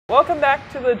Welcome back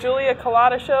to the Julia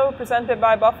Culotta Show, presented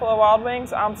by Buffalo Wild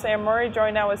Wings. I'm Sam Murray,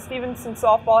 joined now with Stevenson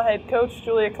softball head coach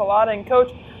Julia Culotta. And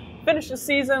Coach, finished the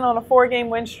season on a 4-game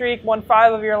win streak, won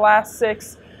 5 of your last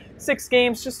six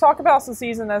games. Just talk about the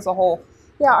season as a whole.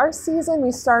 Yeah, our season,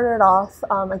 we started off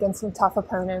against some tough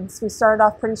opponents. We started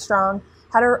off pretty strong,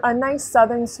 had a nice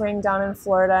southern swing down in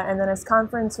Florida, and then as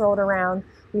conference rolled around,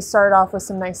 we started off with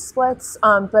some nice splits.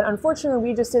 But unfortunately,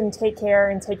 we just didn't take care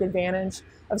and take advantage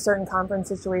of certain conference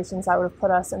situations that would have put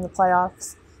us in the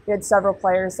playoffs. We had several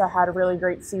players that had really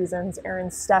great seasons: Aaron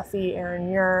Steffi, Aaron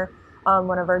Muir,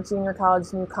 one of our junior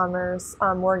college newcomers,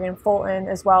 Morgan Fulton,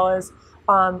 as well as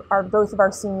both of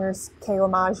our seniors, Kayla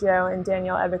Maggio and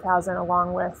Danielle Ebickhausen,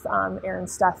 along with Aaron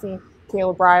Steffi.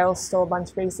 Caleb Riles stole a bunch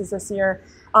of bases this year.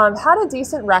 Had a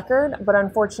decent record, but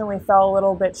unfortunately fell a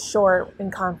little bit short in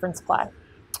conference play.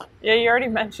 Yeah, you already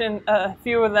mentioned a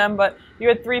few of them, but you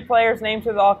had 3 players named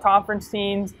to the all-conference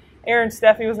teams. Aaron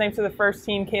Steffi was named to the first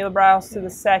team, Caleb Riles to the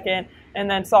second, and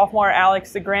then sophomore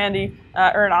Alex DeGrande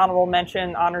earned honorable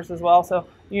mention honors as well. So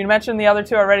you mentioned the other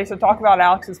 2 already, so talk about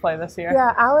Alex's play this year.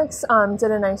 Yeah, Alex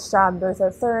did a nice job both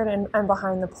at third and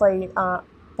behind the plate.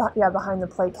 Behind the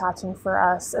plate catching for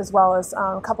us, as well as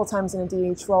a couple times in a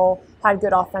DH role, had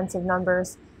good offensive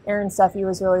numbers. Aaron Steffi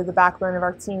was really the backbone of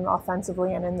our team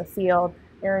offensively and in the field.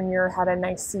 Aaron Muir had a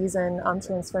nice season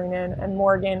transferring in, and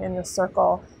Morgan in the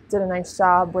circle did a nice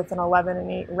job with an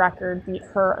 11-8 record, beat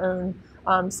her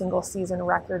own single season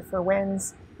record for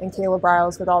wins, and Caleb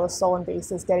Riles with all the stolen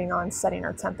bases getting on, setting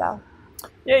our tempo.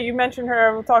 Yeah, you mentioned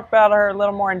her. We'll talk about her a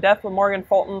little more in depth, but Morgan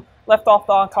Fulton left off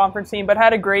the conference team, but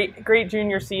had a great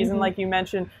junior season. Like you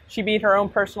mentioned, she beat her own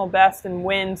personal best in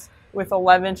wins with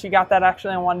 11. She got that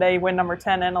actually on one day, win number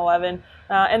 10 and 11.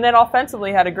 And then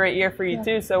offensively had a great year for you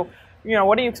too. So, you know,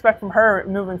 what do you expect from her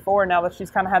moving forward now that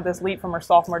she's kind of had this leap from her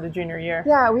sophomore to junior year?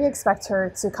 Yeah, we expect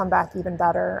her to come back even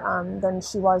better than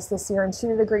she was this year, and she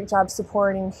did a great job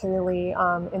supporting Haley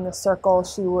in the circle.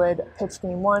 She would pitch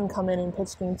game 1, come in and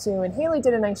pitch game 2, and Haley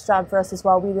did a nice job for us as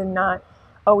well. We did not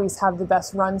always have the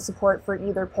best run support for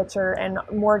either pitcher, and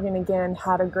Morgan again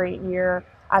had a great year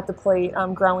at the plate,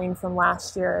 growing from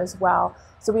last year as well.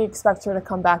 So we expect her to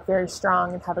come back very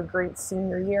strong and have a great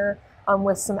senior year,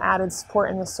 with some added support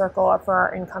in the circle for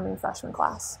our incoming freshman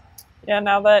class. Yeah,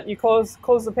 now that you close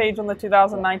the page on the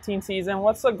 2019 season,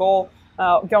 what's the goal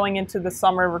going into the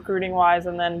summer recruiting-wise,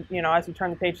 and then, you know, as you turn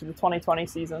the page to the 2020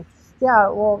 season? Yeah,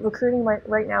 well, recruiting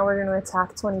right now, we're going to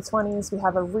attack 2020s. We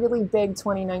have a really big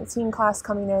 2019 class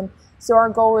coming in, so our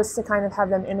goal is to kind of have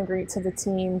them integrate to the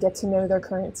team, get to know their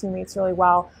current teammates really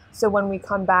well, so when we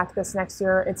come back this next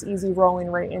year, it's easy rolling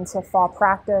right into fall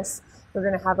practice. We're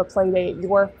going to have a play day at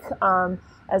York,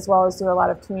 as well as do a lot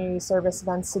of community service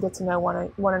events to get to know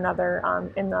one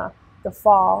another in the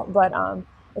fall. But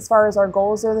as far as our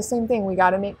goals, they're the same thing. We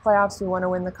got to make playoffs. We want to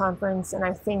win the conference, and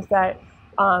I think that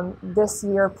this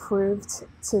year proved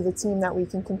to the team that we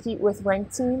can compete with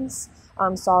ranked teams.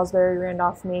 Salisbury,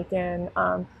 Randolph-Macon,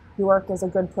 York is a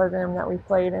good program that we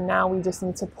played, and now we just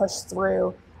need to push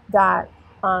through that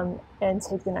and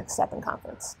take the next step in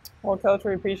conference. Well, Coach,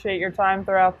 we appreciate your time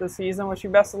throughout the season. Wish you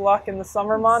best of luck in the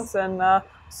summer months, and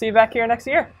see you back here next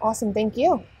year. Awesome. Thank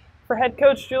you. For head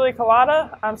coach Julia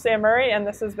Culotta, I'm Sam Murray, and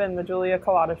this has been the Julia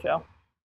Culotta Show.